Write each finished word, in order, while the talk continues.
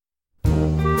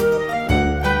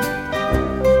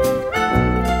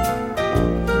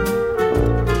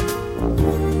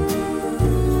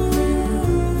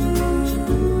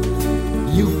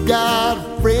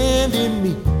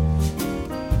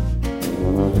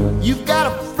You've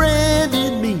got a friend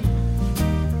in me.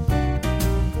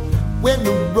 When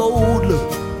the road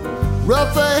looks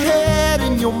rough ahead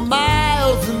and you're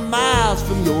miles and miles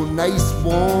from your nice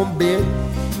warm bed,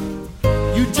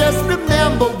 you just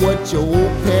remember what your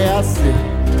old past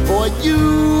said. Boy,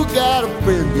 you got a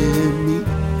friend in me.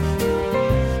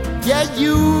 Yeah,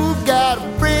 you got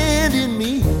a friend in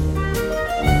me.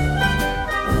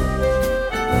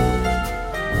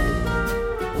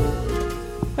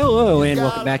 Hello and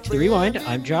welcome back to The Rewind.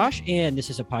 I'm Josh, and this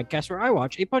is a podcast where I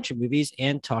watch a bunch of movies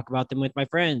and talk about them with my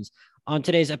friends. On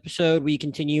today's episode, we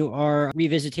continue our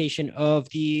revisitation of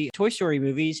the Toy Story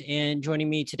movies, and joining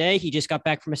me today, he just got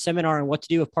back from a seminar on what to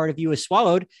do if part of you is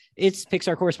swallowed. It's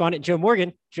Pixar Correspondent Joe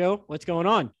Morgan. Joe, what's going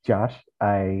on? Josh,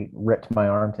 I ripped my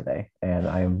arm today, and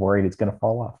I am worried it's going to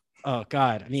fall off. Oh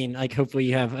God! I mean, like, hopefully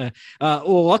you have.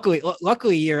 Well,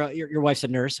 luckily, your wife's a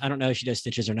nurse. I don't know if she does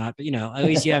stitches or not, but at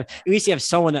least you have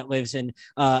someone that lives in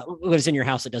your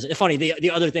house that does it. It's funny. The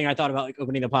other thing I thought about, like,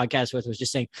 opening the podcast with was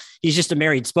just saying he's just a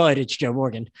married spud. It's Joe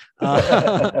Morgan.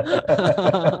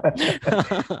 I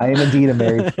am indeed a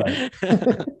married spud.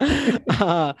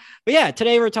 But yeah,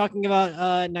 today we're talking about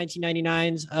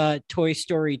 1999's Toy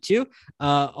Story 2,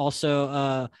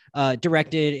 also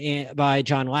directed by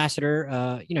John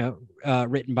Lasseter.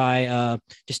 Written by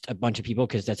just a bunch of people,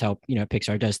 because that's how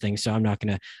Pixar does things. So I'm not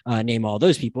going to name all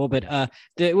those people, but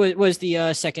that was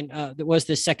the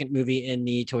second movie in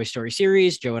the Toy Story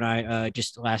series. Joe and I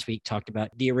just last week talked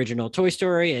about the original Toy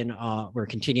Story, and we're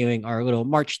continuing our little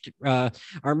march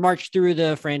through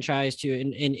the franchise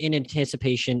in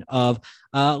anticipation of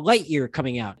Lightyear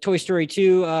coming out. Toy Story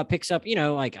 2 picks up,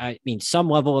 some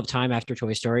level of time after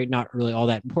Toy Story. Not really all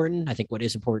that important. I think what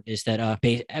is important is that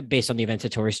based on the events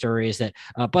of Toy Story is that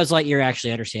Buzz Lightyear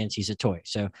actually understands he's a toy.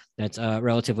 So that's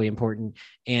relatively important.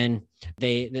 And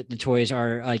the toys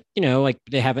are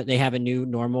they have a new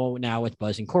normal now with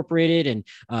Buzz Incorporated, and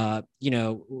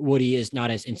Woody is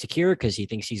not as insecure because he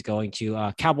thinks he's going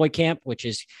to cowboy camp, which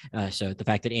is so the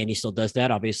fact that Andy still does that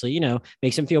obviously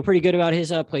makes him feel pretty good about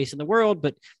his place in the world.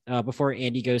 But before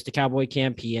Andy goes to cowboy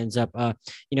camp, he ends up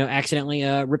accidentally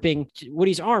ripping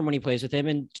Woody's arm when he plays with him,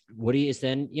 and Woody is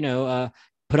then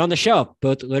put on the shelf,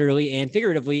 both literally and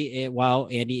figuratively, while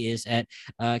Andy is at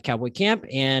cowboy camp.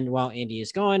 And while Andy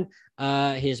is gone,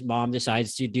 his mom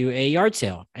decides to do a yard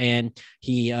sale, and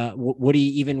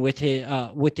Woody, even with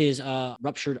his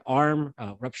ruptured arm,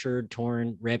 ruptured,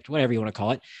 torn, ripped, whatever you want to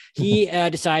call it, he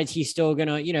decides he's still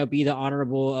gonna be the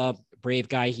honorable brave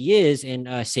guy he is,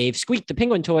 and save Squeak the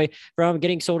penguin toy from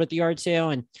getting sold at the yard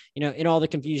sale. And in all the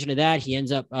confusion of that, he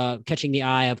ends up catching the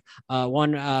eye of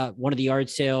one of the yard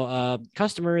sale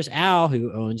customers, Al,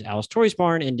 who owns Al's Toys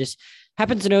Barn, and just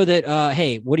happens to know that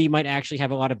hey, Woody might actually have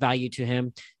a lot of value to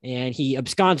him, and he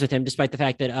absconds with him, despite the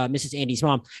fact that Mrs. Andy's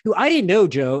mom, who I didn't know,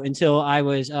 Joe, until I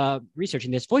was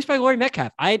researching this, voiced by Laurie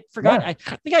Metcalf. I forgot. Yeah. I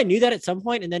think I knew that at some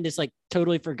point, and then just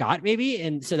totally forgot maybe.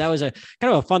 And so that was a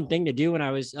kind of a fun thing to do when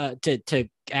I was to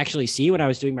actually see when I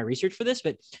was doing my research for this.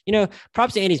 But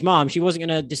props to Andy's mom. She wasn't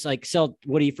gonna just sell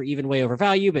Woody for even way over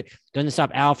value, but doesn't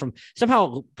stop Al from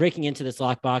somehow breaking into this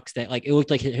lockbox that it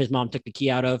looked like his mom took the key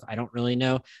out of. I don't really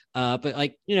know, but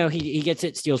he gets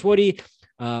it, steals Woody.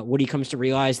 Woody comes to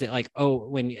realize that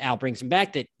when Al brings him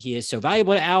back, that he is so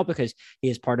valuable to Al because he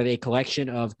is part of a collection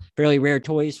of fairly rare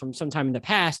toys from sometime in the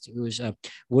past. It was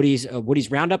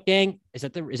Woody's Roundup Gang. Is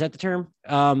that the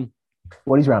term?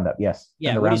 Woody's Roundup, yes.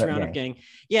 Yeah, Woody's Roundup Gang.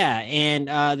 Yeah, and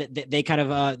they kind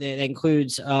of that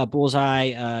includes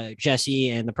Bullseye, Jessie,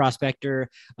 and the Prospector,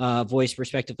 voiced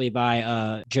respectively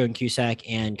by Joan Cusack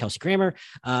and Kelsey Grammer.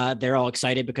 They're all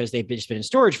excited because they've just been in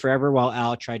storage forever, while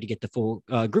Al tried to get the full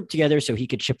group together so he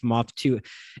could ship them off to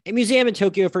a museum in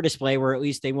Tokyo for display, where at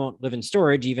least they won't live in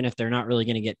storage, even if they're not really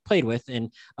going to get played with.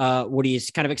 And Woody's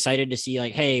kind of excited to see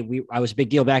hey, I was a big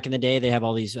deal back in the day. They have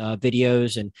all these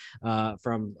videos and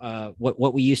from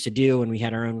what we used to do when we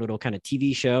had our own little kind of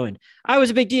TV show, and I was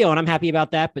a big deal, and I'm happy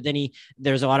about that. But then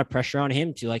there's a lot of pressure on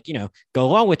him to go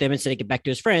along with them instead of get back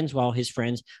to his friends, while his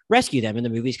friends rescue them. And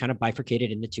the movie's kind of bifurcated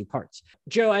into two parts.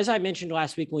 Joe, as I mentioned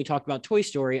last week when we talked about Toy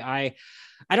Story, I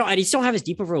still have as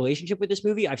deep of a relationship with this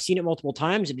movie. I've seen it multiple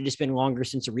times, and it has been longer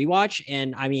since a rewatch.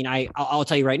 And I mean, I'll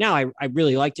tell you right now, I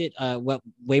really liked it.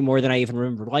 Way more than I even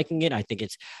remember liking it. I think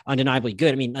it's undeniably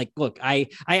good. I mean, look, I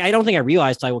don't think I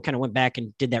realized I kind of went back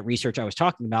and did that research I was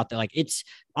talking about, that it's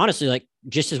honestly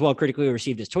just as well critically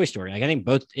received as Toy Story. Like I think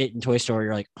both it and Toy Story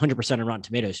are like 100% on Rotten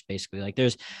Tomatoes, basically. Like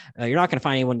there's, you're not going to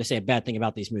find anyone to say a bad thing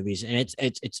about these movies, and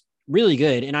it's really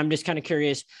good. And I'm just kind of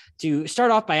curious to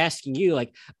start off by asking you,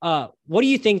 like, what do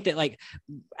you think that, like,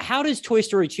 how does Toy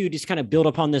Story 2 just kind of build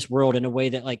upon this world in a way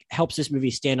that like helps this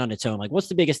movie stand on its own? Like, what's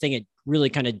the biggest thing it really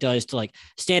kind of does to like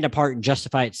stand apart and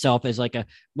justify itself as like a,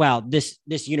 wow, this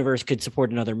universe could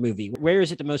support another movie? Where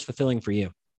is it the most fulfilling for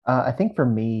you? I think for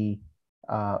me,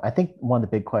 I think one of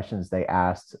the big questions they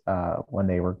asked when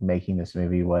they were making this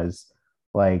movie was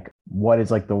like, what is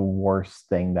like the worst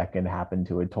thing that can happen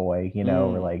to a toy,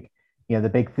 or like,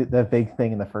 the big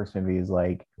thing in the first movie is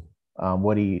like,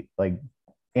 Woody, like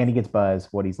Andy gets Buzz.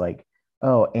 Woody's like,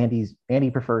 oh,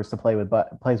 Andy prefers to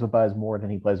plays with Buzz more than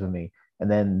he plays with me. And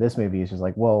then this movie is just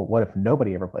like, well, what if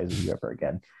nobody ever plays with you ever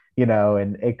again?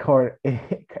 And it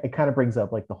kind of brings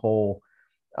up like the whole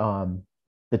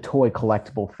the toy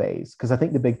collectible phase, because I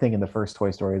think the big thing in the first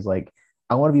Toy Story is like,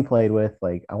 I want to be played with,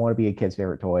 like I want to be a kid's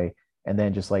favorite toy, and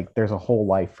then just like there's a whole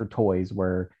life for toys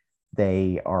where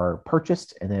they are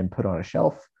purchased and then put on a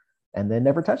shelf and then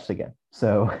never touched again.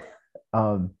 So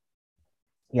I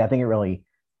think it really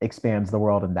expands the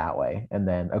world in that way. And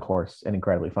then of course an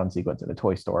incredibly fun sequence in a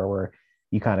toy store where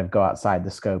you kind of go outside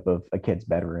the scope of a kid's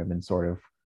bedroom and sort of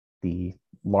the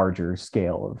larger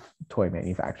scale of toy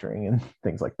manufacturing and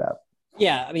things like that.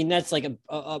 Yeah, I mean that's like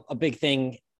a big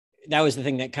thing. That was the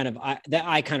thing that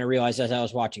I kind of realized as I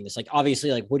was watching this. Like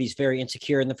obviously, like Woody's very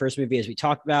insecure in the first movie, as we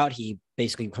talked about. He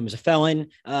basically becomes a felon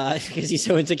because he's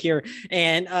so insecure.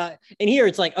 And here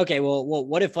it's like, okay, well,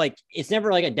 what if like it's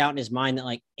never like a doubt in his mind that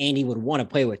like Andy would want to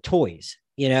play with toys,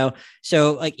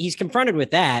 So like he's confronted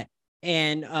with that.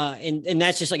 And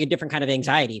that's just like a different kind of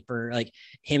anxiety for like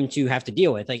him to have to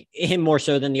deal with, like him more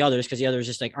so than the others, because the others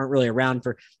just like aren't really around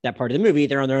for that part of the movie.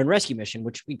 They're on their own rescue mission,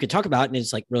 which we could talk about, and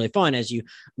it's like really fun, as you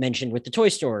mentioned with the toy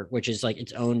store, which is like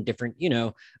its own different,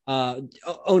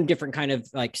 own different kind of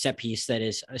like set piece that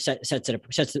is sets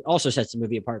the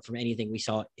movie apart from anything we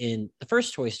saw in the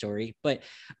first Toy Story. But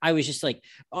I was just like,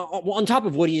 on top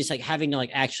of Woody just like having to like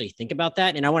actually think about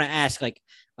that, and I want to ask like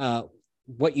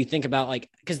what you think about, like,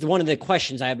 because one of the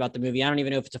questions I have about the movie, I don't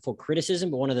even know if it's a full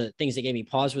criticism, but one of the things that gave me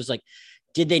pause was like,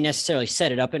 did they necessarily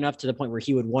set it up enough to the point where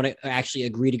he would want to actually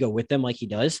agree to go with them like he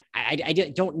does?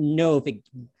 I don't know if it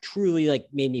truly like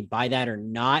made me buy that or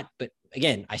not, but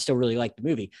again, I still really like the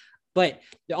movie. But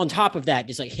on top of that,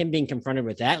 just like him being confronted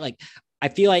with that, like I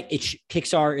feel like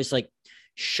Pixar is like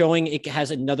showing it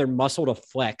has another muscle to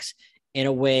flex in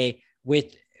a way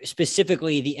with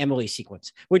specifically the Emily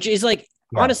sequence, which is like,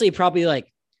 honestly, probably like,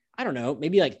 I don't know,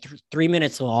 maybe like 3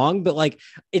 minutes long, but like,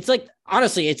 it's like,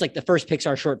 honestly, it's like the first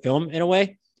Pixar short film in a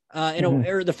way,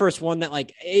 or the first one that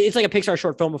like, it's like a Pixar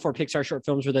short film before Pixar short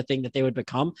films were the thing that they would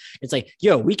become. It's like,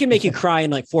 yo, we can make you cry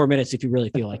in like 4 minutes if you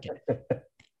really feel like it.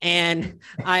 And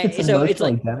it's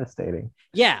like devastating.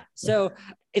 Yeah. So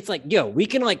it's like, yo, we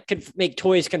can like make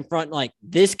toys confront like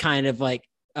this kind of like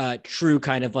true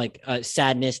kind of like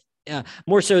sadness,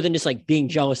 more so than just like being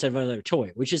jealous of another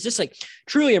toy, which is just like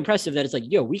truly impressive. That it's like,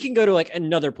 yo, we can go to like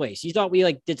another place. You thought we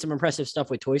like did some impressive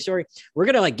stuff with Toy Story. We're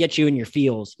gonna like get you in your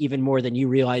feels even more than you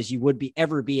realize you would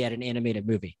ever be at an animated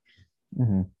movie.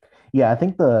 Mm-hmm. Yeah, I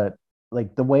think the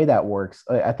way that works.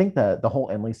 I think the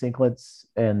whole Emily sequence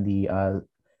and the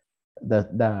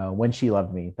When She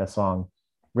Loved Me, that song,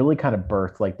 really kind of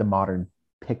birthed like the modern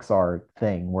Pixar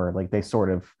thing, where like they sort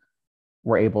of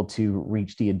were able to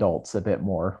reach the adults a bit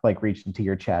more, like reach into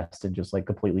your chest and just like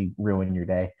completely ruin your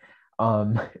day.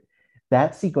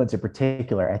 That sequence in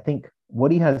particular, I think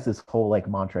Woody has this whole like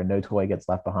mantra, no toy gets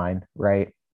left behind,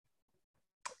 right?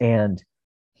 And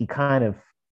he kind of,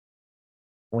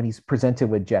 when he's presented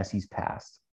with Jessie's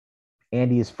past,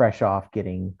 Andy is fresh off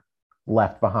getting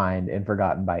left behind and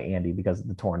forgotten by Andy because of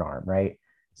the torn arm, right?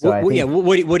 So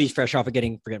Woody's fresh off of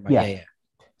getting forgotten by. Yeah.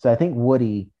 So I think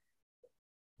Woody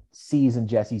sees in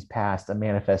Jesse's past a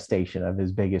manifestation of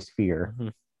his biggest fear. Mm-hmm.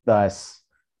 Thus,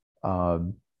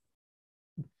 combining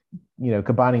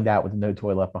that with no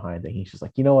toy left behind, that he's just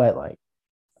like, you know what, like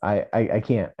I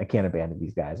can't abandon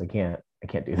these guys. I can't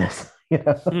do this.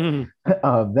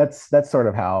 Mm-hmm. That's sort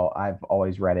of how I've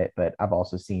always read it, but I've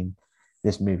also seen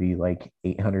this movie like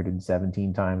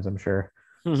 817 times, I'm sure.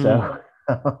 Mm-hmm. So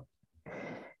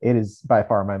it is by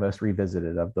far my most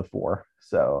revisited of the four.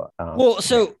 So, I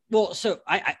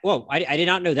did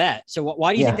not know that. So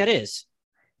why do you think that is?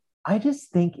 I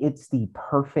just think it's the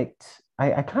perfect,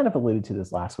 I kind of alluded to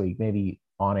this last week, maybe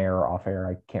on air or off air,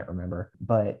 I can't remember.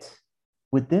 But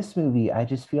with this movie, I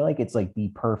just feel like it's like the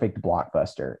perfect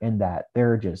blockbuster in that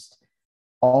there are just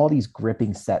all these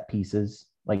gripping set pieces,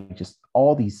 like just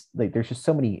all these, like there's just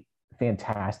so many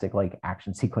fantastic like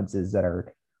action sequences that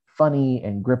are funny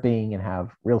and gripping and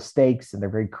have real stakes, and they're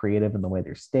very creative in the way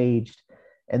they're staged.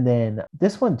 And then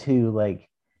this one too, like,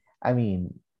 I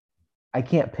mean, I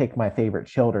can't pick my favorite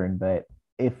children, but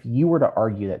if you were to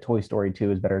argue that Toy Story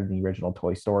 2 is better than the original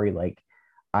Toy Story, like,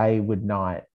 I would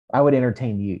not. I would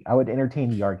entertain you. I would entertain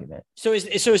the argument. So is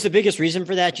the biggest reason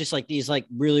for that just like these like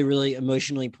really, really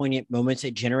emotionally poignant moments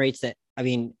it generates that, I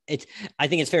mean, I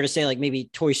think it's fair to say like maybe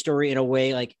Toy Story in a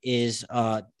way like is,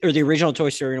 or the original Toy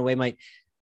Story in a way might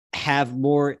have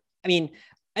more. I mean,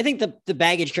 I think the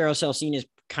baggage carousel scene is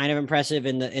kind of impressive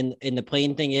and the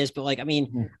plane thing is, but like, I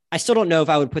mean, I still don't know if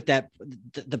I would put that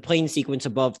the plane sequence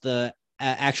above the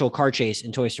actual car chase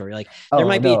in Toy Story. Like there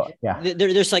might be,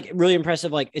 there's like really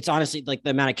impressive. Like it's honestly like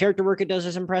the amount of character work it does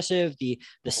is impressive. The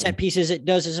set pieces it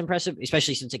does is impressive,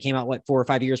 especially since it came out 4 or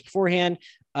 5 years beforehand.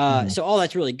 So all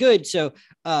that's really good. So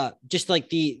just like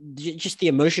the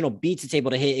emotional beats it's able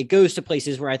to hit, it goes to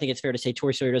places where I think it's fair to say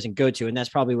Toy Story doesn't go to, and that's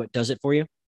probably what does it for you.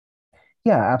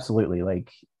 Yeah, absolutely.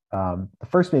 Like the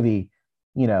first movie,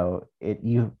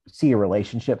 you see a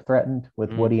relationship threatened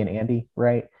with Woody and Andy,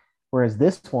 right? Whereas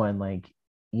this one, like,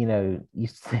 you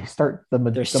start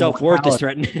their self-worth is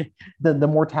threatened. the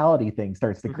mortality thing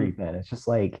starts to creep in. It's just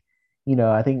like,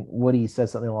 I think Woody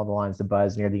says something along the lines to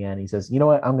Buzz near the end. He says, you know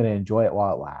what, I'm going to enjoy it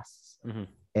while it lasts.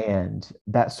 And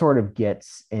that sort of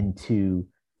gets into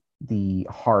the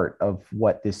heart of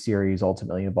what this series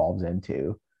ultimately evolves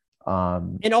into.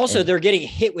 And also they're getting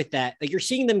hit with that. Like you're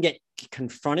seeing them get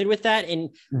confronted with that.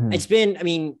 And it's been, I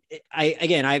mean,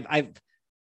 I've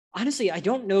honestly, I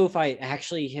don't know if I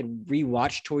actually had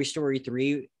rewatched Toy Story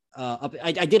 3.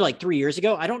 I did like 3 years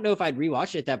ago. I don't know if I'd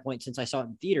rewatched it at that point since I saw it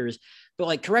in theaters, but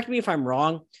like, correct me if I'm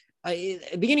wrong. At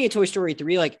the beginning of Toy Story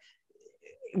 3, like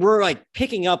we're like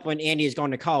picking up when Andy has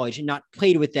gone to college and not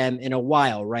played with them in a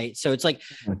while. Right. So it's like,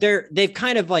 they've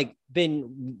kind of like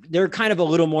they're kind of a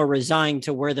little more resigned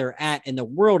to where they're at in the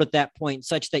world at that point,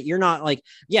 such that you're not like,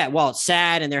 well, it's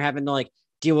sad. And they're having to like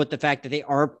deal with the fact that they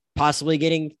are possibly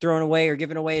getting thrown away or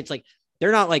given away. It's like,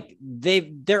 they're not like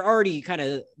they're already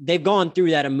they've gone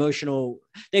through that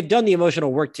they've done the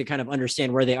emotional work to kind of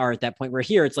understand where they are at that point, where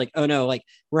here it's like, oh no, like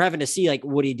we're having to see like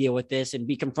Woody deal with this and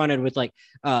be confronted with like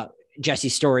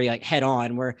Jessie's story, like head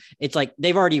on, where it's like,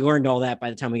 they've already learned all that by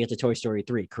the time we get to Toy Story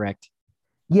 3, correct?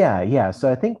 Yeah.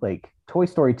 So I think like Toy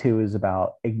Story 2 is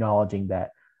about acknowledging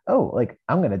that, oh, like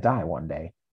I'm going to die one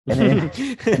day. And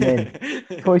then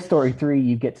Toy Story 3,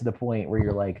 you get to the point where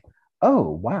you're like, oh,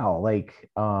 wow, like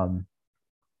I'm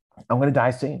going to die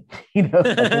soon.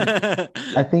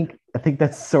 I think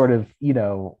that's sort of,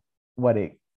 what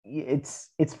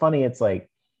it's funny. It's like,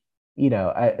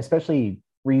 especially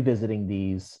revisiting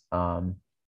these,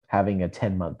 having a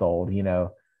 10-month-old,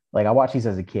 like I watched these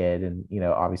as a kid and,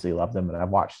 obviously love them. And I've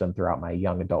watched them throughout my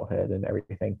young adulthood and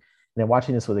everything. And then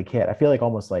watching this with a kid, I feel like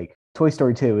almost like Toy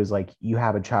Story 2 is like you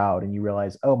have a child and you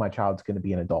realize, oh, my child's going to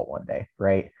be an adult one day.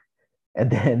 Right. And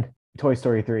then Toy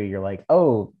Story 3, you're like,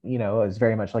 oh, it's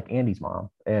very much like Andy's mom.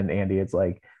 And Andy, it's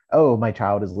like, oh, my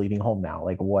child is leaving home now.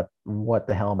 Like, what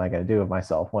the hell am I going to do with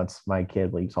myself once my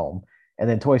kid leaves home? And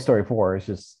then Toy Story 4 is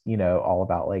just, all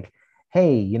about like,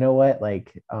 hey, you know what?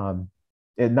 Like,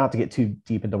 not to get too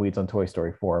deep into weeds on Toy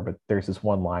Story 4, but there's this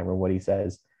one line where Woody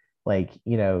says, like,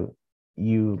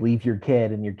 you leave your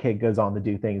kid and your kid goes on to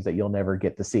do things that you'll never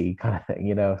get to see, kind of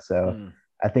thing, So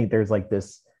I think there's like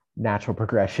this natural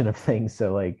progression of things.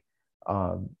 So like,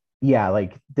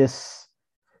 like this,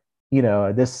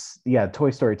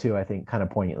 Toy Story 2, I think kind of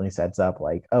poignantly sets up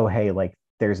like, oh, hey, like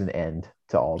there's an end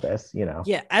to all this,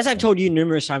 Yeah, as I've told you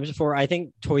numerous times before, I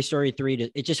think Toy Story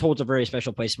 3, it just holds a very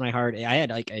special place in my heart. I had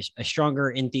like a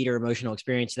stronger in theater emotional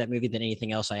experience to that movie than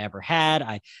anything else I ever had.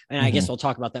 I guess we'll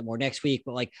talk about that more next week,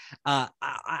 but like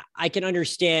I can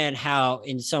understand how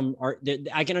in some art,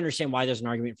 I can understand why there's an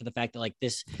argument for the fact that like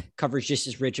this covers just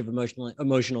as rich of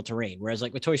emotional terrain. Whereas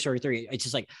like with Toy Story 3, it's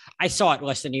just like, I saw it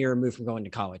less than a year removed from going to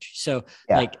college. So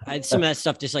like some of that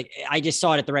stuff, just like, I just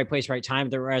saw it at the right place, right time.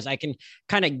 Whereas I can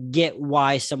kind of get why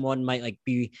someone might like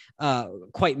be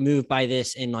quite moved by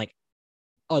this in like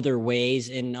other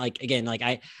ways. And like, again, like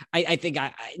I think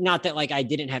not that like I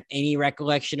didn't have any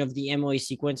recollection of the Emily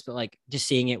sequence, but like just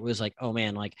seeing it was like, oh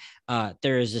man, like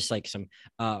there is just like some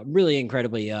really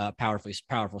incredibly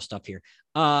powerful stuff here.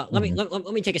 Let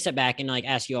me take a step back and like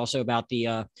ask you also about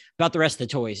the rest of the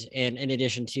toys. And in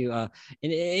addition to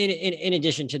in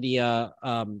addition to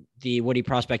the Woody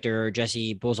Prospector or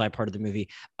Jessie Bullseye part of the movie,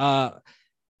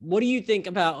 what do you think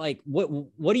about like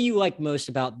what do you like most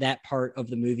about that part of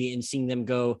the movie and seeing them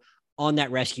go on that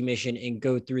rescue mission and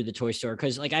go through the toy store?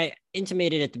 Because like I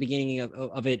intimated at the beginning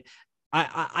of it,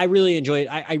 I really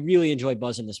enjoyed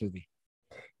Buzz in this movie.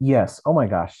 Yes. Oh my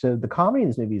gosh. So the comedy in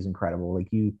this movie is incredible.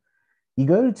 Like you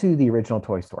go to the original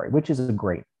Toy Story, which is a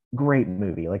great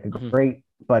movie, like a Mhm. great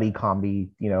buddy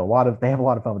comedy. A lot of they have a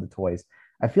lot of fun with the toys.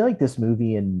 I feel like this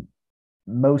movie in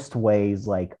most ways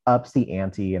like ups the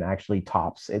ante and actually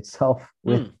tops itself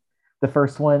with Mm. the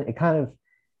first one. It kind of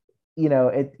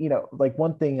like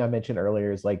one thing I mentioned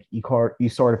earlier is like you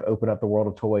sort of open up the world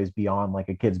of toys beyond like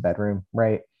a kid's bedroom,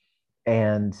 right?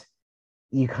 And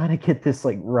you kind of get this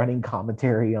like running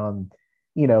commentary on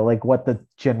like what the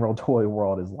general toy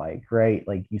world is like, right?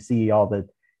 Like you see all the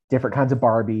different kinds of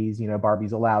Barbies.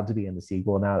 Barbie's allowed to be in the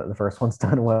sequel now that the first one's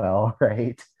done well,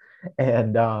 right?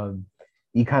 And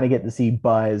you kind of get to see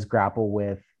Buzz grapple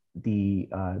with the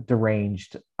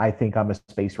deranged I think I'm a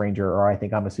space ranger or I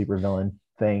think I'm a supervillain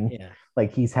thing. Yeah.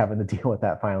 Like he's having to deal with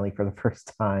that finally for the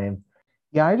first time.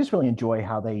 Yeah, I just really enjoy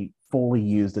how they fully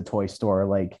use the toy store.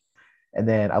 Like, and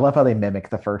then I love how they mimic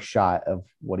the first shot of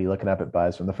Woody looking up at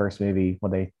Buzz from the first movie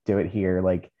when they do it here.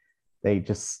 Like they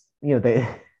just, they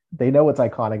know what's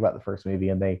iconic about the first movie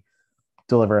and they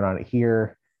deliver it on it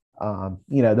here.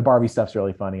 The Barbie stuff's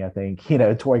really funny. I think,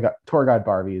 Tour Guide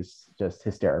Barbie is just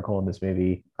hysterical in this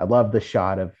movie. I love the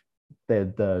shot of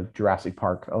the Jurassic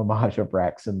Park homage of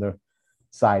Rex and the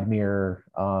side mirror.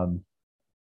 I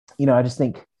just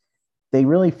think they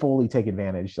really fully take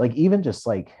advantage. Like even just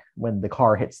like when the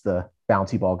car hits the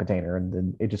bouncy ball container and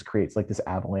then it just creates like this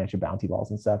avalanche of bouncy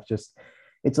balls and stuff. Just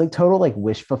it's like total like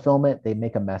wish fulfillment. They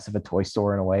make a mess of a toy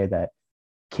store in a way that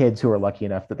kids who are lucky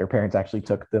enough that their parents actually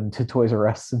took them to Toys R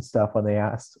Us and stuff when they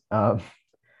asked.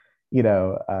 You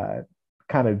know, uh,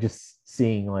 Kind of just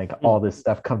seeing like all Mm. this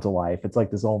stuff come to life. It's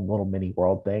like this own little mini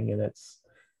world thing, and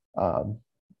um,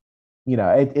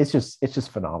 it's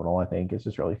just phenomenal. I think it's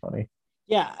just really funny.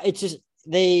 Yeah, it's just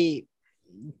they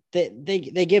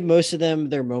give most of them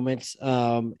their moments.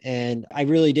 And I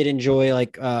really did enjoy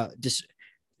like just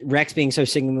Rex being so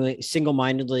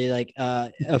single-mindedly like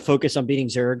a focus on beating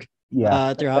Zurg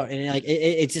Yeah, throughout, and like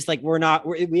it's just like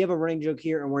we have a running joke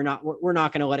here, and we're not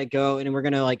going to let it go, and we're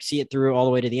going to like see it through all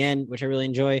the way to the end, which I really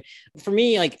enjoy. For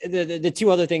me, like the two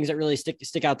other things that really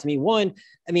stick out to me, one,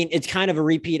 I mean, it's kind of a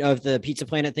repeat of the Pizza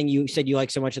Planet thing you said you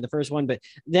like so much in the first one, but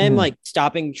them Mhm. like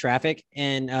stopping traffic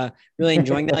and really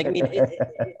enjoying that. Like, I mean,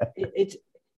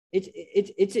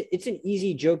 it's an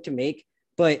easy joke to make,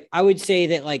 but I would say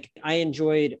that like I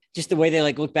enjoyed just the way they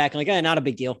like look back and like, not a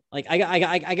big deal. Like I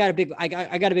got a big I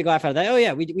got a big laugh out of that. Oh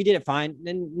yeah, we did it fine,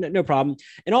 and no problem.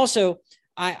 And also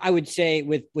I would say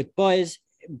with Buzz,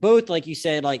 both like you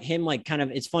said, like him like kind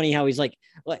of, it's funny how he's like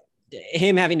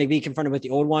him having to be confronted with the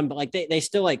old one, but like they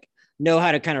still like know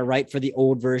how to kind of write for the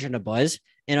old version of Buzz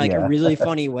in like a Yeah. really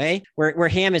funny way, where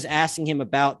Ham is asking him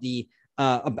about the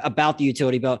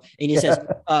utility belt, and he says,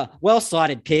 well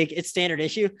slotted pig, it's standard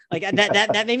issue. Like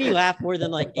that made me laugh more than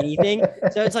like anything.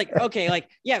 So it's like, okay, like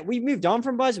yeah, we moved on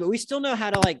from Buzz, but we still know how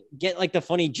to like get like the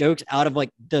funny jokes out of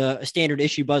like the standard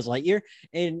issue Buzz Lightyear.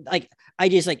 And like I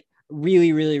just like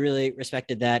really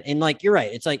respected that. And like you're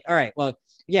right, it's like, all right, well,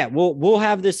 yeah, we'll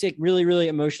have this like really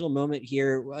emotional moment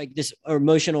here, like this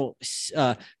emotional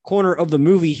corner of the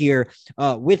movie here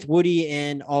with Woody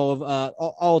and all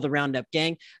of the Roundup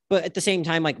gang. But at the same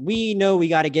time, like we know we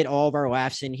got to get all of our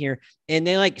laughs in here, and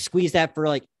they like squeeze that for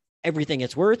like everything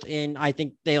it's worth. And I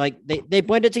think they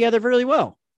blend it together really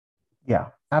well. Yeah,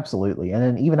 absolutely. And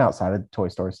then even outside of the Toy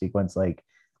Story sequence, like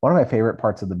one of my favorite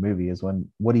parts of the movie is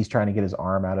when Woody's trying to get his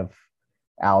arm out of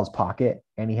Al's pocket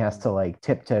and he has to like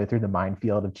tiptoe through the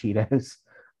minefield of Cheetos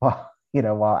while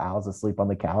Al's asleep on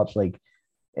the couch. Like,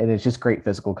 and it's just great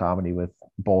physical comedy with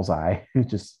Bullseye, who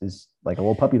just is like a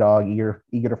little puppy dog, eager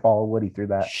to follow Woody through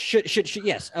that. Should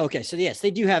yes. Okay, so yes,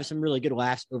 they do have some really good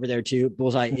laughs over there too.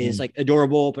 Bullseye is Mhm. like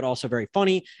adorable, but also very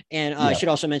funny. And I Yeah, should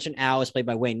also mention Al is played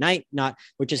by Wayne Knight, not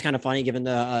which is kind of funny given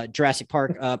the Jurassic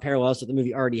Park parallels that the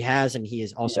movie already has, and he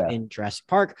is also yeah. in Jurassic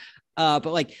Park. But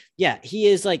like, yeah, he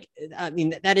is like, I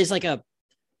mean, that is like a,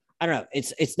 I don't know.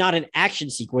 It's not an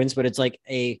action sequence, but it's like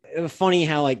a funny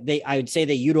how like I would say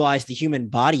they utilize the human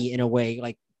body in a way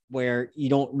like where you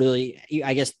don't really,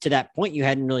 I guess to that point, you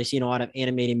hadn't really seen a lot of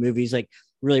animated movies like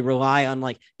really rely on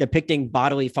like depicting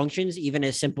bodily functions, even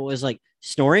as simple as like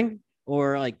snoring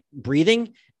or like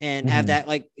breathing, and have Mhm. that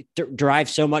like derive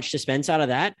so much suspense out of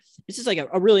that. This is like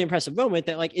a really impressive moment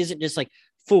that like isn't just like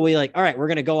fully like, all right, we're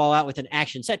gonna go all out with an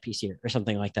action set piece here or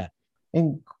something like that.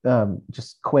 And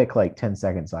just quick, like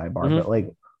 10-second sidebar, but Mm-hmm. like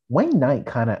Wayne Knight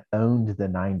kind of owned the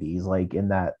 90s, like in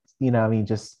that, I mean,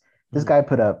 just this Mm-hmm. guy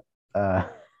put up uh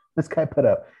this guy put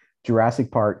up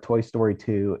Jurassic Park, Toy Story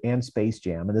 2, and Space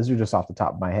Jam. And those are just off the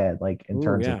top of my head, like in Oh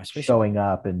terms of yeah, Space Jam. showing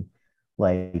up and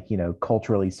like,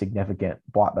 culturally significant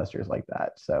blockbusters like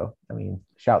that. So, I mean,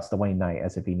 shouts to Wayne Knight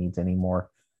as if he needs any more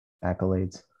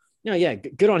accolades. No, yeah,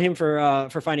 good on him for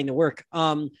finding the work.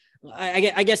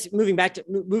 I guess moving back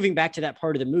to that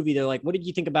part of the movie though, like, what did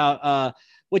you think about?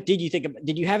 What did you think of?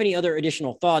 Did you have any other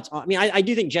additional thoughts? I mean, I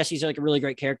do think Jessie's like a really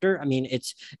great character. I mean,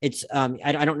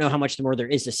 I don't know how much more there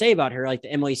is to say about her. Like the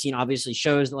Emily scene obviously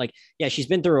shows that, like, yeah, she's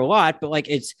been through a lot, but like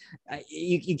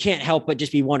you can't help but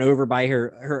just be won over by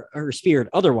her spirit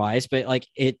otherwise. But like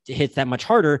it hits that much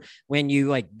harder when you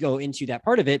like go into that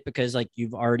part of it, because like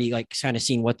you've already like kind of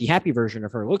seen what the happy version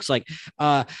of her looks like.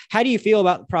 How do you feel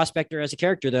about Prospector as a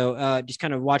character though? Just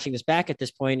kind of watching this back at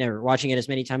this point, or watching it as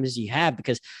many times as you have,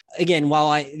 because again,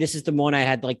 while this is the one I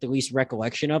had like the least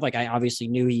recollection of, like I obviously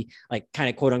knew he like kind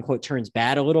of quote unquote turns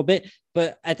bad a little bit,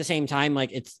 but at the same time,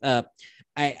 like it's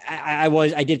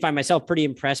I did find myself pretty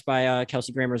impressed by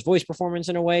Kelsey Grammer's voice performance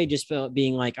in a way, just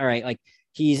being like, all right, like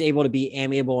he's able to be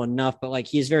amiable enough, but like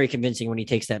he is very convincing when he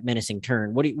takes that menacing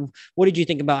turn. What did you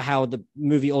think about how the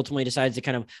movie ultimately decides to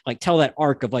kind of like tell that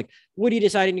arc of like Woody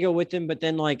deciding to go with him, but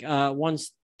then like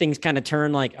once things kind of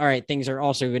turn, like, all right, things are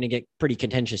also going to get pretty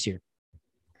contentious here.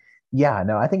 Yeah,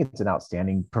 no, I think it's an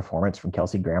outstanding performance from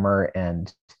Kelsey Grammer. And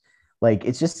like,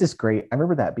 it's just this great. I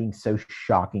remember that being so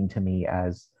shocking to me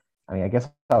as, I mean, I guess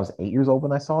I was 8 years old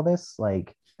when I saw this.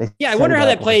 Like, yeah, I wonder how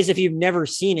that plays if you've never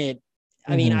seen it.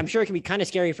 I mean, Mhm. I'm sure it can be kind of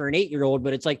scary for an 8-year-old,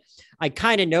 but it's like, I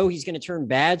kind of know he's going to turn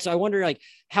bad. So I wonder like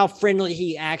how friendly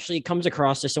he actually comes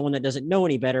across to someone that doesn't know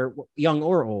any better, young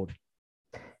or old.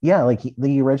 Yeah, like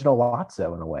the original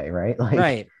Lotso in a way, right? Like,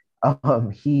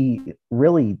 Right. he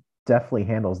really definitely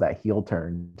handles that heel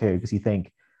turn too, because you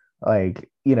think like,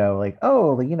 like,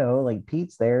 oh, like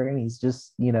Pete's there and he's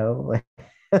just, like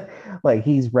like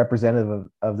he's representative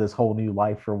of this whole new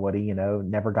life for Woody,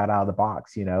 never got out of the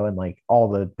box, and like all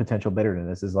the potential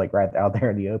bitterness is like right out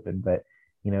there in the open. But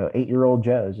 8-year-old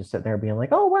Joe is just sitting there being like,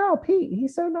 oh wow, Pete,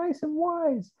 he's so nice and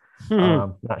wise.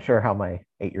 Not sure how my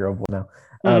 8-year-old will know.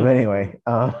 But anyway,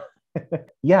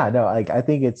 yeah, no, like I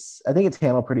think it's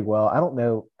handled pretty well. I don't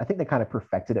know. I think they kind of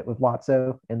perfected it with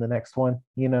Lotso in the next one,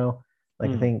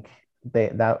 like I think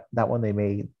that one they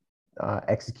may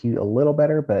execute a little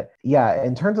better. But yeah,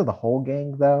 in terms of the whole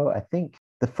gang though, I think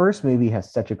the first movie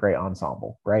has such a great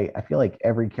ensemble, right? I feel like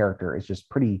every character is just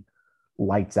pretty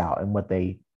lights out in what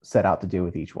they set out to do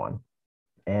with each one.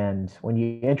 And when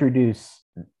you introduce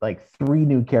like three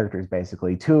new characters,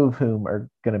 basically, two of whom are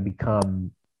going to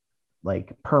become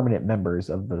like permanent members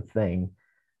of the thing,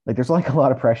 like there's like a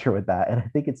lot of pressure with that. And I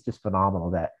think it's just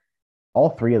phenomenal that all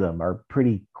three of them are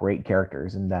pretty great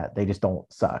characters and that they just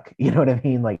don't suck. You know what I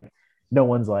mean? Like no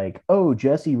one's like, oh,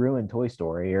 Jessie ruined Toy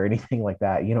Story or anything like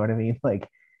that. You know what I mean? Like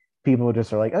people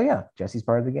just are like, oh yeah, Jesse's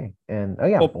part of the game, and oh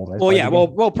yeah,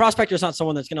 well, Prospector's not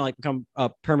someone that's going to like become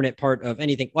a permanent part of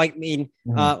anything. Like, I mean,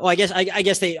 well, I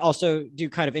guess they also do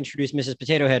kind of introduce Mrs.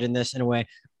 Potato Head in this in a way,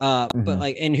 but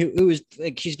like, and who is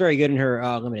like, she's very good in her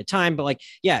limited time, but like,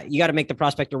 yeah, you got to make the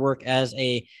Prospector work as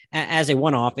a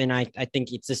one-off, and I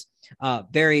think it's just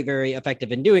very very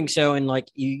effective in doing so, and like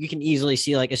you can easily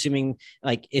see like assuming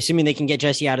they can get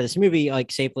Jessie out of this movie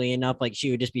like safely enough, like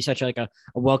she would just be such like a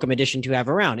welcome addition to have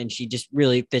around, and she just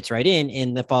really fits right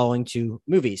in the following two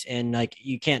movies. And like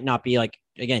you can't not be like,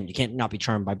 again, you can't not be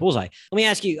charmed by Bullseye. Let me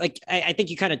ask you, like I think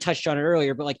you kind of touched on it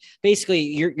earlier, but like basically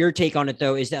your take on it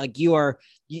though is that like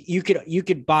you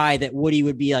could buy that Woody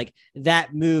would be like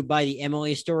that moved by the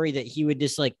Emily story, that he would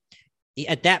just like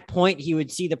at that point he would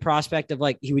see the prospect of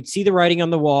like he would see the writing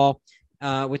on the wall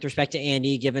with respect to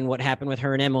Andy, given what happened with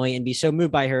her and Emily, and be so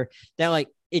moved by her that like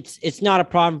it's not a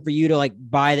problem for you to like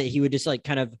buy that he would just like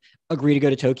kind of agree to go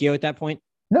to Tokyo at that point.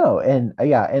 No, and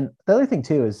yeah, and the other thing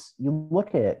too is you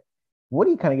look at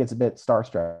Woody kind of gets a bit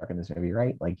starstruck in this movie,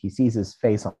 right? Like he sees his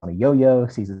face on a yo-yo,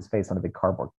 sees his face on a big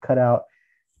cardboard cutout,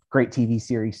 great TV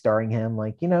series starring him.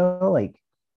 Like, like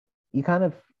you kind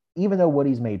of, even though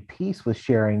Woody's made peace with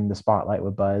sharing the spotlight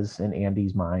with Buzz in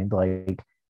Andy's mind, like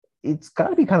it's got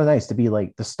to be kind of nice to be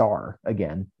like the star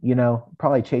again,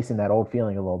 probably chasing that old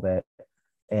feeling a little bit.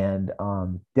 And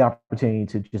the opportunity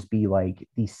to just be like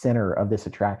the center of this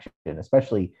attraction,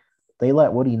 especially they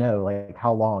let Woody know like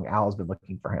how long Al's been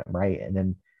looking for him, right? And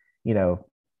then,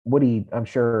 Woody, I'm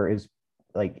sure, is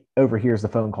like overhears the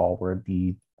phone call where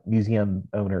the museum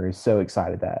owner is so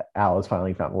excited that Al has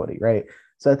finally found Woody, right?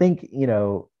 So I think,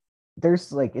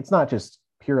 there's like, it's not just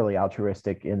purely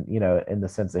altruistic in, in the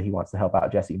sense that he wants to help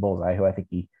out Jessie Bullseye, who I think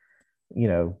he,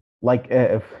 like,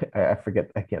 if I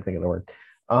forget, I can't think of the word.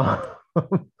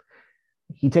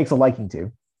 He takes a liking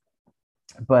to.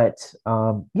 But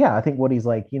yeah, I think Woody's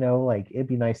like, like it'd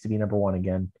be nice to be number one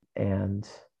again. And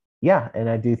Yeah, and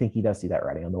I do think he does see that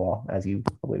writing on the wall, as you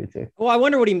alluded to. Well, I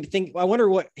wonder what he think. I wonder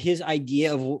what his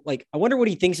idea of like. I wonder what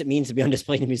he thinks it means to be on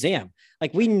display in a museum.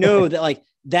 Like we know that like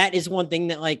that is one thing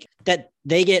that like that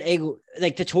they get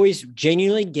like the toys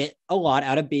genuinely get a lot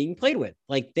out of being played with.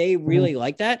 Like they really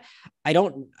like that. I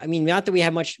mean, not that we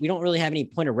don't really have any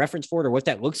point of reference for it or what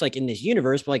that looks like in this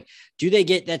universe, but like, do they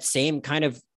get that same kind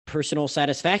of personal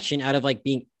satisfaction out of like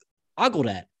being ogled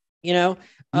at, you know?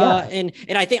 Yeah. And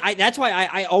I think that's why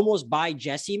I almost buy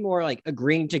Jessie more like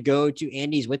agreeing to go to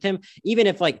Andy's with him, even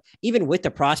with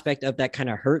the prospect of that kind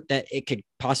of hurt that it could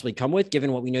possibly come with,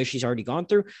 given what we know she's already gone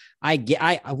through.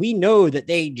 We know that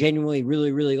they genuinely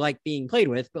really, really like being played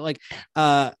with, but like,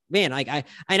 man,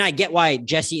 I get why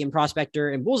Jessie and Prospector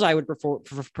and Bullseye would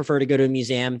prefer to go to a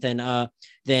museum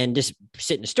than just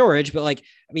sit in storage. But like,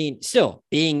 I mean, still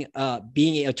being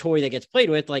a toy that gets played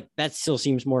with, like that still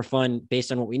seems more fun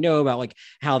based on what we know about like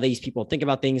how these people think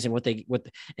about things and what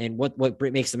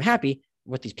makes them happy.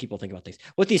 What these people think about things,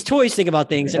 what these toys think about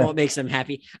things, and what makes them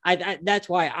happy. That's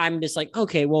why I'm just like,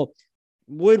 okay, well,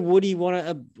 would Woody want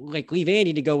to like leave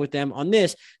Andy to go with them on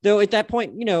this? Though at that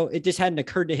point, you know, it just hadn't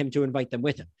occurred to him to invite them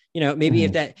with him. You know, maybe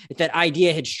if that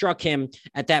idea had struck him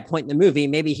at that point in the movie,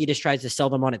 maybe he just tries to sell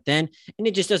them on it then, and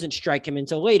it just doesn't strike him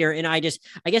until later. And I guess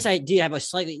I did have a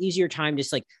slightly easier time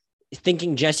just like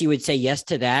thinking Jessie would say yes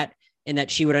to that, and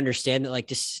that she would understand that like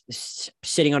just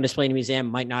sitting on display in a museum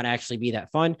might not actually be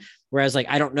that fun. Whereas like,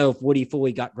 I don't know if Woody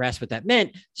fully got grasped what that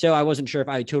meant. So I wasn't sure if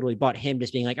I totally bought him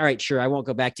just being like, all right, sure, I won't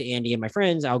go back to Andy and my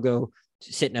friends. I'll go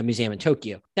sit in a museum in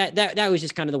Tokyo. That was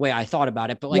just kind of the way I thought about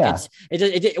it. But like,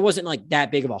 it wasn't like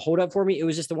that big of a holdup for me. It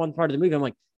was just the one part of the movie. I'm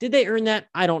like, did they earn that?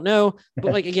 I don't know.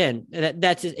 But like, again,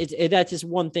 that's just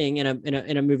one thing in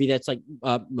a movie that's like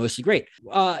mostly great.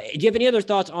 Do you have any other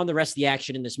thoughts on the rest of the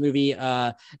action in this movie?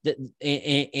 And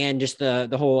just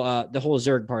the whole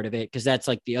Zurg part of it? Cause that's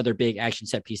like the other big action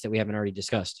set piece that we haven't already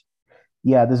discussed.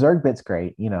 Yeah, the Zurg bit's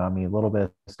great. You know, I mean, a little bit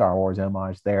of Star Wars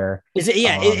homage there. Is it?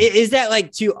 Yeah. Is that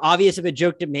like too obvious of a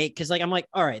joke to make? Because like I'm like,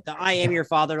 all right, the I am your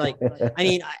father. Like, I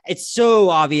mean, it's so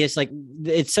obvious. Like,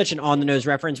 it's such an on the nose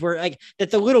reference where like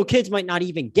that the little kids might not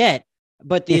even get,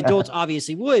 but the adults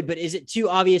obviously would. But is it too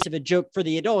obvious of a joke for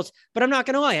the adults? But I'm not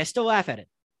gonna lie, I still laugh at it.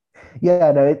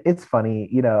 Yeah, no, it's funny.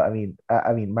 You know, I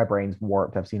mean, my brain's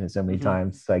warped. I've seen it so many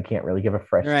times, so I can't really give a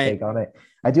fresh take on it.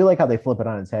 I do like how they flip it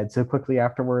on its head so quickly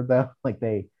afterward, though. Like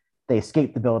they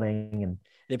escape the building and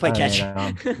they play catch.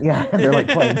 Yeah, they're like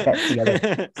playing catch together.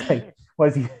 It's like,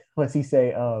 what does he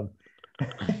say?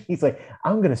 He's like,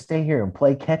 I'm gonna stay here and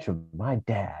play catch with my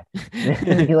dad.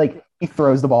 And he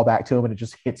throws the ball back to him and it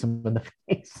just hits him in the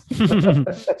face.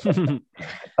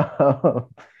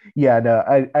 Yeah, no,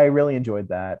 I really enjoyed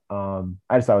that. I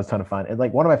just thought it was a ton of fun. And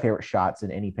like one of my favorite shots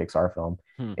in any Pixar film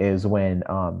is when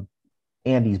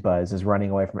Andy's Buzz is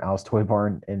running away from Al's Toy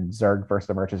Barn and Zurg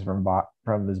first emerges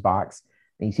from his box.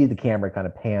 And you see the camera kind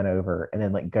of pan over and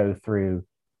then like go through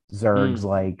Zurg's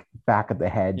like back of the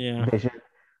head vision.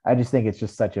 I just think it's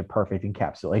just such a perfect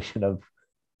encapsulation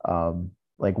of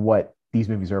like what these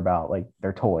movies are about. Like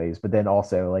they're toys, but then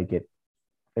also like it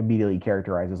immediately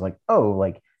characterizes like, oh,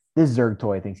 like this Zurg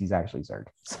toy thinks he's actually Zurg.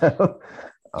 So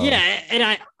yeah, and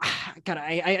I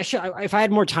should, if I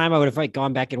had more time, I would have like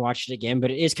gone back and watched it again.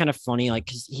 But it is kind of funny, like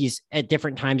because he's at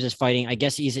different times as fighting. I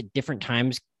guess he's at different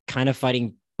times kind of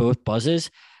fighting both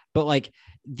Buzzes, but like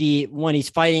when he's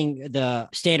fighting the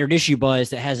standard issue Buzz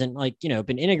that hasn't like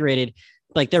been integrated,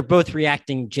 like they're both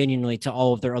reacting genuinely to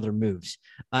all of their other moves,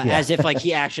 as if like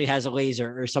he actually has a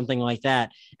laser or something like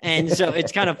that. And so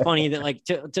it's kind of funny that like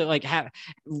to like have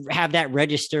that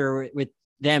register with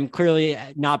them clearly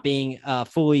not being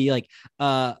fully like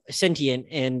sentient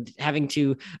and having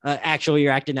to actually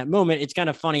react in that moment. It's kind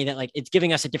of funny that like it's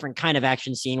giving us a different kind of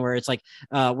action scene where it's like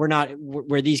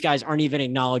where these guys aren't even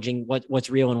acknowledging what's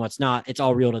real and what's not. It's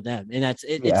all real to them, and that's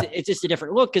it. Yeah. It's just a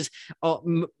different look because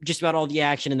just about all the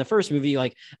action in the first movie,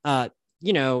 like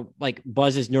like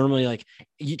Buzz is normally like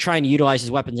trying to utilize his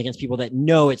weapons against people that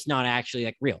know it's not actually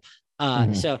like real.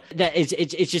 So that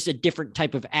it's just a different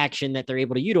type of action that they're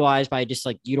able to utilize by just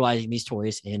like utilizing these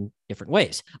toys in different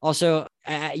ways. Also,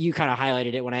 you kind of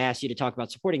highlighted it when I asked you to talk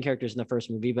about supporting characters in the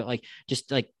first movie, but like just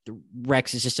like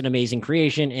Rex is just an amazing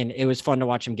creation, and it was fun to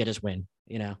watch him get his win.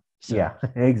 So, yeah,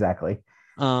 exactly.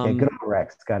 Good old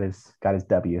Rex got his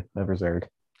W over Zurg.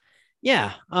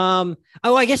 Yeah. I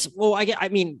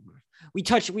mean. We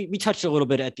touched a little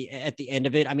bit at the end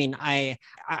of it. I mean, I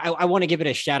want to give it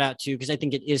a shout out too, because I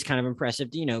think it is kind of impressive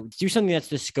to, do something that's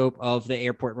the scope of the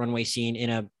airport runway scene in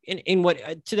a in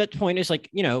what to that point is like,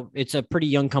 it's a pretty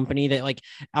young company that like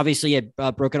obviously had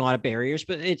broken a lot of barriers,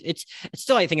 but it's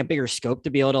still, I think, a bigger scope to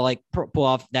be able to like pull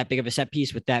off that big of a set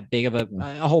piece with that big of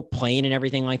a whole plane and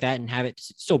everything like that, and have it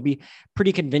still be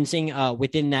pretty convincing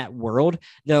within that world.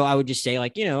 Though I would just say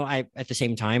like, I at the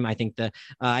same time, I think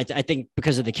I think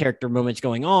because of the character moments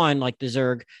going on, like the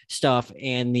Zurg stuff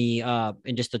and the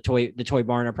and just the toy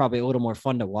barn are probably a little more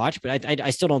fun to watch, but I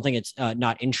still don't think it's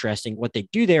not interesting what they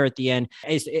do there at the end.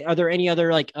 Are there any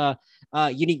other like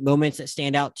unique moments that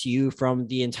stand out to you from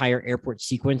the entire airport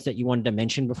sequence that you wanted to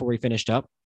mention before we finished up?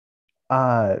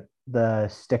 The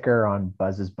sticker on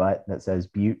Buzz's butt that says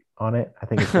Butte on it, I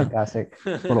think it's fantastic.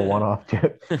 Little one-off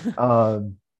joke.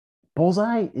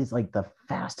 Bullseye is like the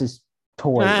fastest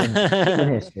toy in human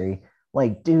history.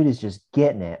 Like, dude is just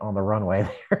getting it on the runway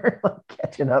there, like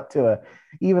catching up to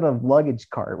even a luggage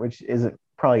cart, which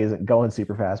probably isn't going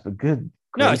super fast, but good.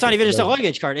 No, it's not even just a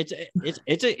luggage cart.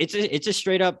 It's a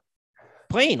straight up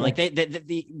plane. Like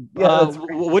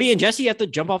Woody and Jessie have to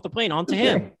jump off the plane onto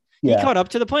him. He caught up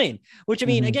to the plane, which I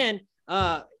mean, again,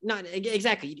 not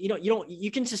exactly. You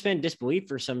can suspend disbelief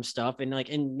for some stuff, and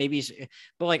maybe,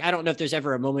 but like I don't know if there's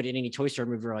ever a moment in any Toy Story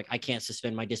movie where like I can't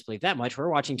suspend my disbelief that much. We're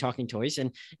watching Talking Toys,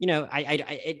 and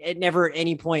it never at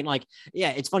any point like,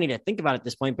 yeah, it's funny to think about at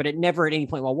this point, but it never at any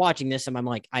point while watching this, I'm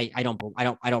like, I don't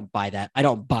buy that. I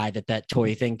don't buy that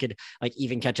toy thing could like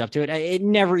even catch up to it. It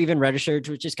never even registered,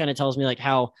 which just kind of tells me like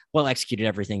how well executed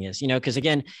everything is. Because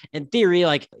again, in theory,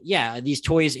 like these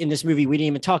toys in this movie, we didn't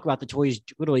even talk about the toys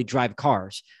literally drive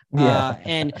cars.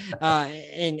 And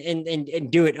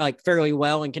do it like fairly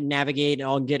well and can navigate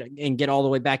and get all the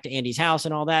way back to Andy's house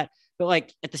and all that. But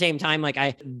like at the same time, like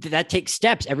that takes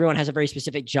steps. Everyone has a very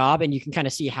specific job, and you can kind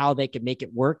of see how they could make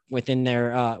it work within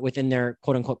their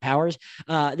quote unquote powers.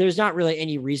 There's not really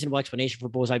any reasonable explanation for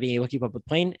Bullseye being able to keep up with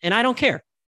plane, and I don't care.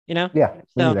 Yeah.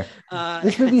 So,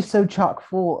 this movie is so chock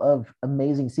full of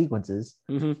amazing sequences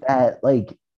that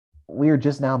like we were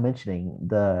just now mentioning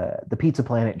the Pizza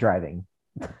Planet driving.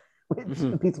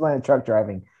 The Pizza Planet truck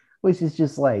driving, which is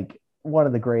just like one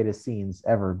of the greatest scenes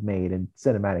ever made in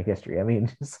cinematic history. I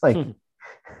mean, just like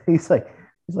he's like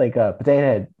potato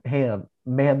head, ham,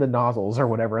 man the nozzles or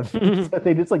whatever. So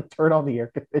they just like turn on the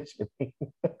air conditioning.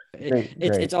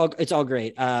 It's all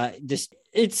great. Again,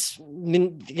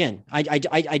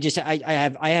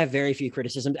 I have very few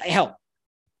criticisms. Hell,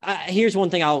 here's one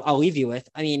thing I'll leave you with.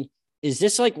 I mean, is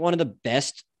this like one of the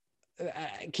best?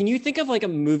 Can you think of like a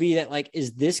movie that like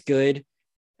is this good?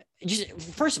 Just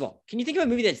first of all, can you think of a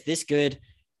movie that's this good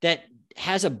that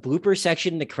has a blooper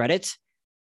section in the credits,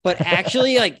 but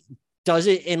actually like does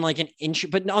it in like an inch?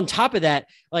 But on top of that,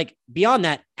 like beyond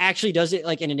that, actually does it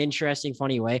like in an interesting,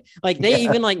 funny way. Like they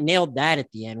even like nailed that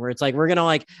at the end, where it's like we're gonna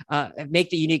like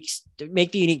make the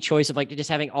unique choice of like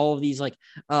just having all of these like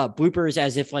bloopers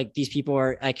as if like these people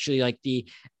are actually like the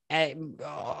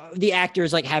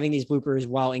actors like having these bloopers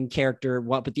while in character,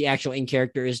 but the actual in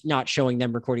character is not showing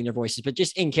them recording their voices, but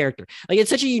just in character. Like it's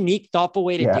such a unique, thoughtful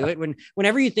way to do it.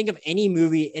 Whenever you think of any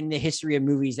movie in the history of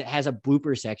movies that has a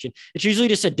blooper section, it's usually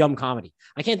just a dumb comedy.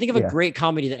 I can't think of a great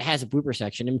comedy that has a blooper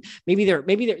section. And maybe there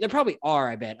probably are,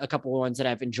 I bet, a couple of ones that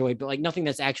I've enjoyed, but like nothing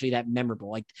that's actually that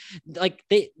memorable. Like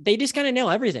they just kind of nail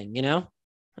everything,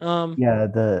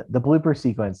 the blooper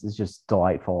sequence is just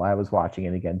delightful. I was watching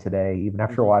it again today, even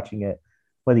after watching it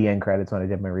with the end credits when I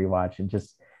did my rewatch, and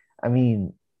just, I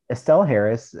mean, Estelle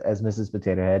Harris as Mrs.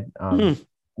 Potato Head,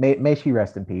 may she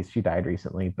rest in peace. She died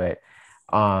recently, but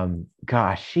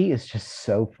gosh, she is just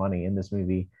so funny in this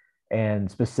movie,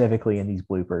 and specifically in these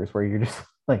bloopers where you're just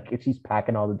like, if she's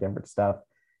packing all the different stuff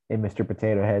in Mr.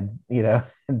 Potato Head,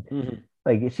 and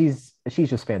like she's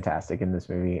just fantastic in this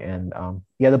movie. And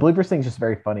the bloopers thing is just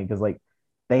very funny because like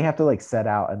they have to like set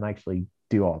out and actually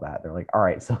do all that. They're like, all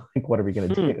right, so like what are we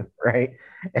gonna do, right?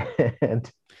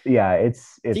 And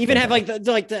it's to even have like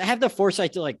have the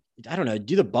foresight to like, I don't know,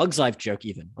 do the Bugs Life joke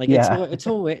even. Like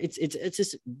it's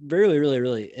just really really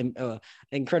really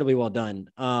incredibly well done.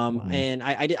 And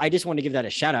I just want to give that a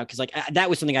shout out because like that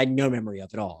was something I had no memory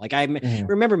of at all. Like I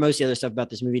remember most of the other stuff about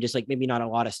this movie, just like maybe not a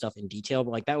lot of stuff in detail,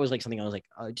 but like that was like something I was like,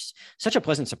 just such a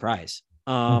pleasant surprise.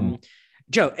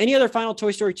 Joe, any other final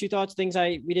Toy Story 2 thoughts, things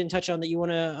we didn't touch on that you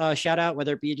want to shout out,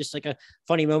 whether it be just like a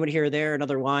funny moment here or there,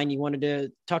 another line you wanted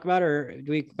to talk about, or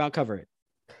do we about cover it?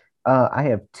 I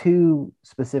have two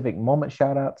specific moment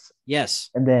shout outs. Yes.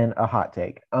 And then a hot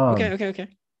take. Okay.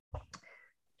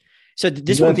 So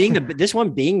this one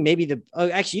being maybe the,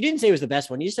 actually you didn't say it was the best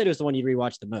one. You said it was the one you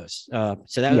rewatched the most.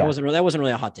 So that wasn't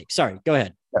really a hot take. Sorry, go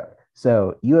ahead.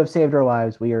 So you have saved our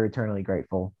lives. We are eternally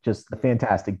grateful. Just a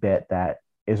fantastic bit that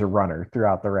is a runner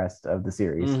throughout the rest of the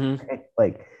series.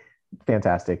 Like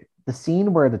fantastic. The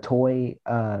scene where the toy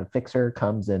fixer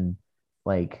comes and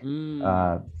like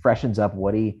freshens up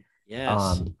Woody.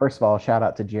 Yes. First of all, shout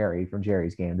out to Jerry from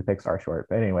Jerry's Game, the Pixar short.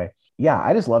 But anyway, yeah,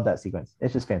 I just love that sequence.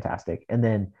 It's just fantastic. And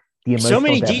then the emotional So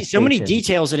many devastation.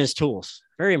 details in his tools.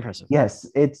 Very impressive. Yes,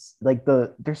 it's like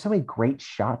there's so many great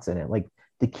shots in it. Like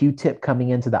the Q-tip coming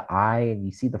into the eye, and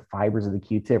you see the fibers of the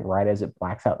Q-tip right as it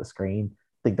blacks out the screen.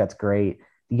 I think that's great.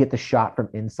 You get the shot from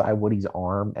inside Woody's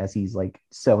arm as he's like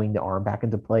sewing the arm back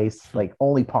into place, like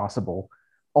only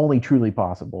truly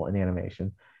possible in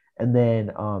animation. And then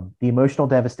the emotional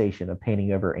devastation of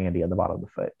painting over Andy on the bottom of the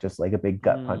foot, just like a big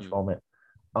gut punch moment.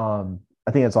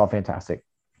 I think it's all fantastic.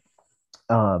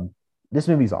 This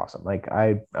movie's awesome. Like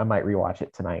I might rewatch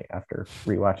it tonight after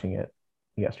rewatching it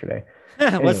yesterday.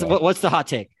 Anyway, what's the hot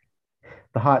take?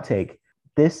 The hot take.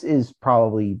 This is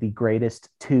probably the greatest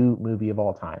 2 movie of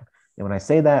all time. And when I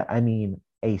say that, I mean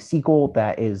a sequel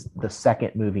that is the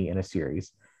second movie in a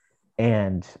series.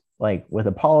 And like with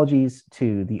apologies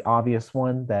to the obvious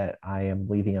one that I am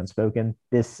leaving unspoken,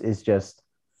 this is just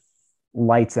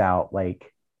lights out,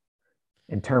 like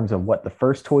in terms of what the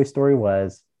first Toy Story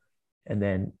was, and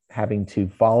then having to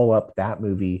follow up that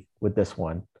movie with this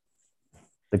one,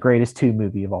 the greatest 2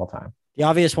 movie of all time. The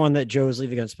obvious one that Joe is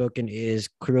leaving unspoken is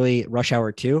clearly Rush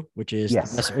Hour 2, which is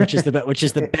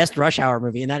the best Rush Hour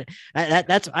movie. And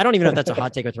that's I don't even know if that's a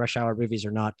hot take with Rush Hour movies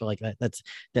or not, but like that's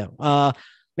no.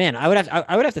 Man, I would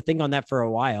have to think on that for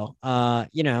a while.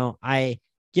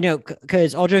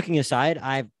 Because all joking aside,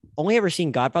 I've only ever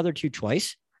seen Godfather 2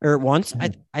 twice or once.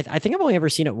 Mm-hmm. I think I've only ever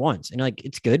seen it once, and like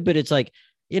it's good, but it's like,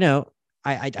 I don't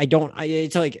want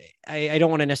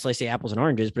to necessarily say apples and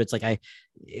oranges, but it's like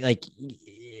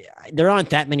there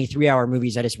aren't that many 3-hour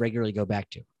movies I just regularly go back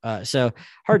to. So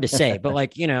hard to say, but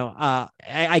like,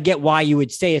 I get why you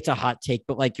would say it's a hot take,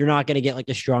 but like, you're not going to get like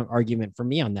a strong argument from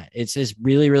me on that. It's just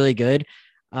really, really good.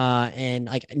 And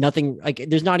like nothing, like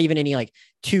there's not even any like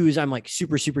 2s I'm like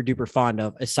super, super duper fond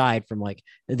of aside from like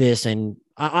this. And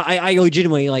I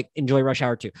legitimately like enjoy Rush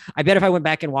Hour 2. I bet if I went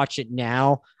back and watched it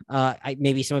now,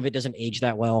 maybe some of it doesn't age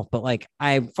that well, but like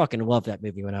I fucking loved that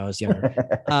movie when I was younger.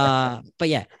 But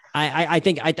yeah, I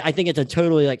think it's a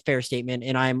totally like fair statement,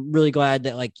 and I'm really glad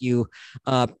that like you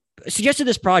suggested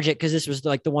this project, because this was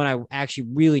like the one I actually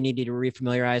really needed to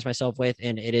refamiliarize myself with,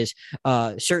 and it is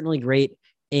certainly great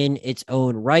in its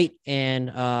own right. And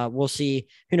we'll see,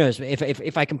 who knows,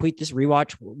 if I complete this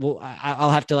rewatch,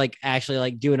 I'll have to like actually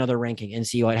like do another ranking and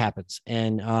see what happens.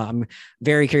 And I'm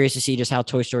very curious to see just how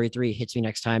Toy Story 3 hits me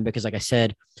next time, because like I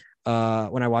said,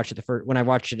 when I watched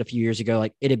it a few years ago,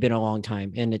 like it had been a long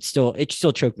time, and it still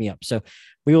choked me up. So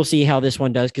we will see how this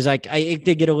one does, because it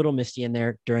did get a little misty in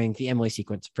there during the Emily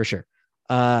sequence for sure.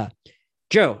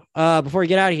 Joe, before we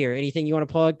get out of here, anything you want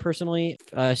to plug personally,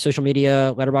 social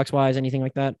media, Letterboxd wise, anything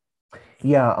like that?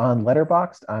 Yeah, on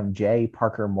Letterboxd, I'm J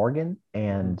Parker Morgan,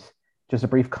 and just a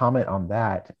brief comment on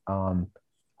that.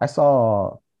 I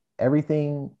saw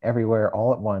Everything Everywhere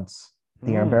All at Once,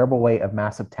 The Unbearable Weight of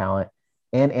Massive Talent,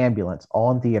 and Ambulance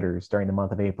all in theaters during the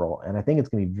month of April, and I think it's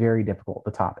going to be very difficult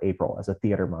to top April as a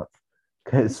theater month,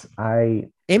 because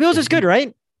Ambulance is good,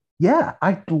 right? Yeah,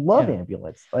 I love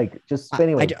Ambulance. Like, just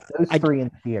anyway, those 3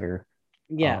 in the theater.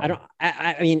 Yeah,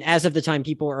 I mean, as of the time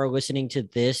people are listening to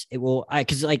this, it will,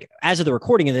 because like as of the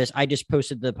recording of this, I just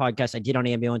posted the podcast I did on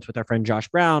Ambulance with our friend Josh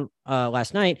Brown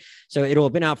last night, so it'll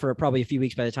have been out for probably a few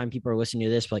weeks by the time people are listening to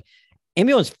this. But like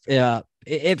Ambulance,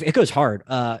 it goes hard.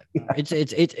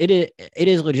 It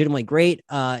is legitimately great.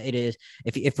 It is,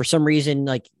 if for some reason,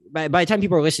 like by the time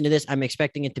people are listening to this, I'm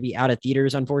expecting it to be out of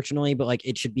theaters, unfortunately, but like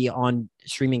it should be on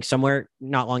streaming somewhere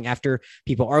not long after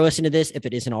people are listening to this, if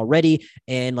it isn't already.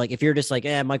 And like, if you're just like,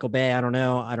 Michael Bay, I don't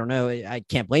know. I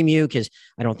can't blame you, because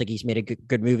I don't think he's made a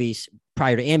good movies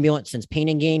prior to Ambulance since Pain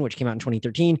and Gain, which came out in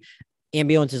 2013.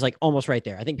 Ambulance is like almost right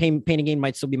there. I think Pain and Gain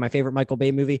might still be my favorite Michael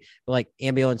Bay movie, but like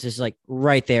Ambulance is like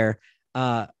right there.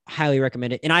 Highly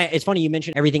recommend it. And it's funny you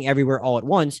mentioned Everything Everywhere All at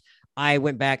Once. I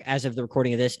went back as of the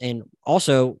recording of this, and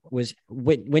also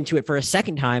went to it for a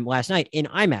second time last night in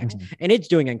IMAX, and it's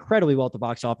doing incredibly well at the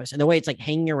box office. And the way it's like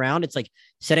hanging around, it's like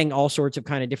setting all sorts of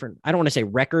kind of different, I don't want to say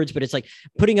records, but it's like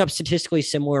putting up statistically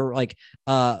similar like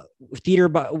theater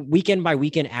weekend by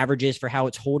weekend averages for how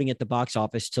it's holding at the box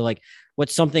office to like what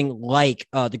something like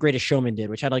The Greatest Showman did,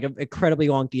 which had like an incredibly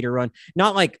long theater run,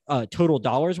 not like total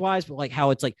dollars wise, but like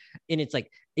how it's like, and it's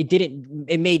like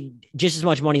it made just as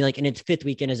much money like in its 5th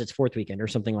weekend as its 4th weekend or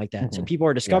something like that. So people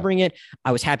are discovering it.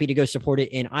 I was happy to go support it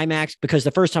in IMAX, because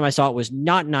the first time I saw it was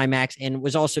not in IMAX, and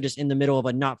was also just in the middle of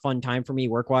a not fun time for me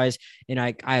work wise, and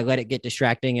I let it get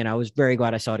distracting, and I was very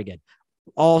glad I saw it again.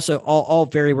 Also, all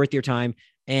very worth your time.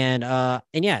 And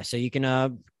yeah, so you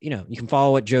can you can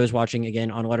follow what Joe's watching again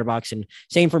on Letterboxd, and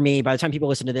same for me. By the time people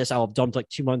listen to this, I'll have dumped like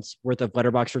 2 months worth of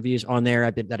Letterboxd reviews on there.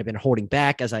 I've been holding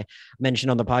back, as I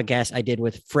mentioned on the podcast I did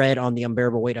with Fred on The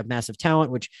Unbearable Weight of Massive Talent,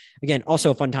 which again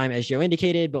also a fun time as Joe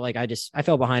indicated, but like I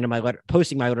fell behind on my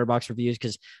posting my Letterboxd reviews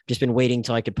because I've just been waiting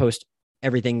till I could post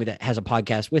everything that has a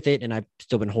podcast with it, and I've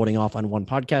still been holding off on one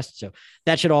podcast, so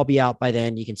that should all be out by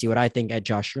then. You can see what I think at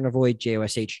Josh Jurnovoy,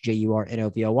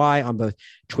 JoshJurnovoy on both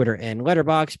Twitter and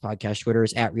Letterboxd. Podcast Twitter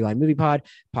is at Rewind Movie Pod.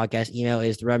 Podcast email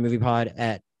is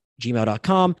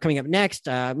therewinemoviepod@gmail.com. Coming up next,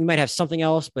 we might have something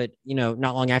else, but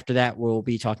not long after that, we'll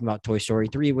be talking about Toy Story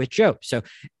 3 with Joe. So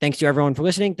thanks to everyone for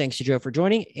listening. Thanks to Joe for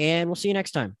joining, and we'll see you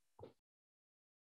next time.